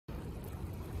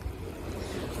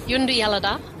Yundu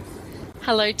Yalada,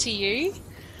 hello to you.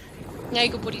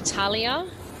 Ngay ko puri Talia,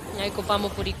 ngay ko bama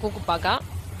puri kukubaga,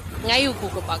 ngayu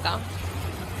kukubaga,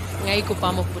 ngay ko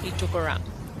bama puri tukura.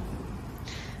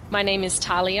 My name is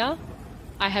Talia.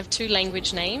 I have two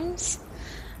language names.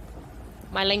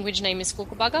 My language name is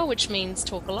Kukubaga, which means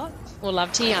talk a lot or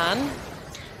love to yarn.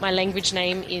 My language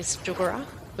name is Jugara,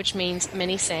 which means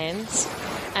many sands,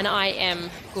 and I am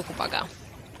Kukubaga.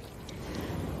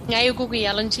 Ngayu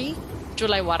Yirrganydji,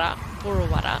 Julaiwara,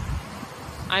 Buruwara.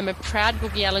 I'm a proud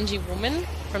Yirrganydji woman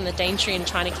from the Daintree and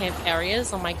China Camp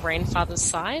areas on my grandfather's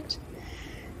side.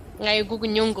 Ngayu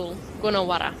Nyungul,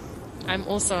 Gunawara. I'm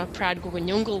also a proud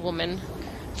Nyungul woman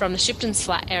from the Shipton's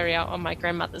Flat area on my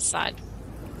grandmother's side.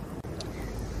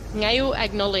 Ngayu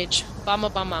acknowledge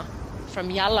Bama Bama from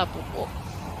Yala Bubu,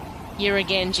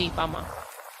 Yirrganydji Bama.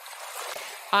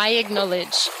 I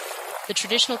acknowledge the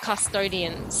traditional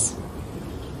custodians,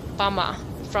 Bama,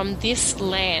 from this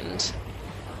land,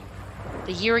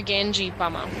 the Yirrganydji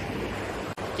Bama,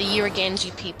 the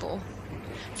Yirrganydji people,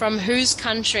 from whose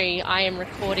country I am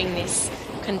recording this,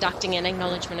 conducting an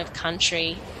Acknowledgement of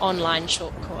Country online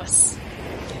short course.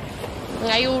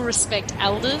 Ngayu respect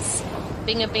elders,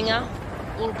 Binga Binga,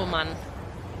 Ulbuman.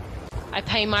 I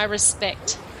pay my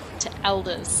respect to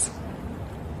elders,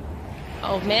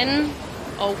 old men,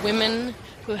 old women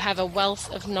who have a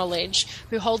wealth of knowledge,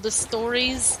 who hold the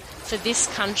stories for this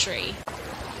country,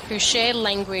 who share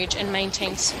language and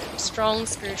maintain strong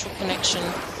spiritual connection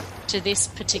to this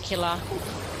particular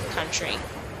country.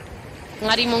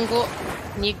 Ngari Mungu,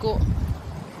 Nigu,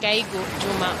 Gaigu,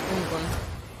 Juma, Ungun.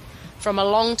 From a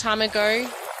long time ago,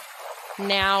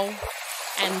 now,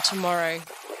 and tomorrow.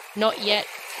 Not yet,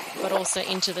 but also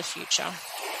into the future.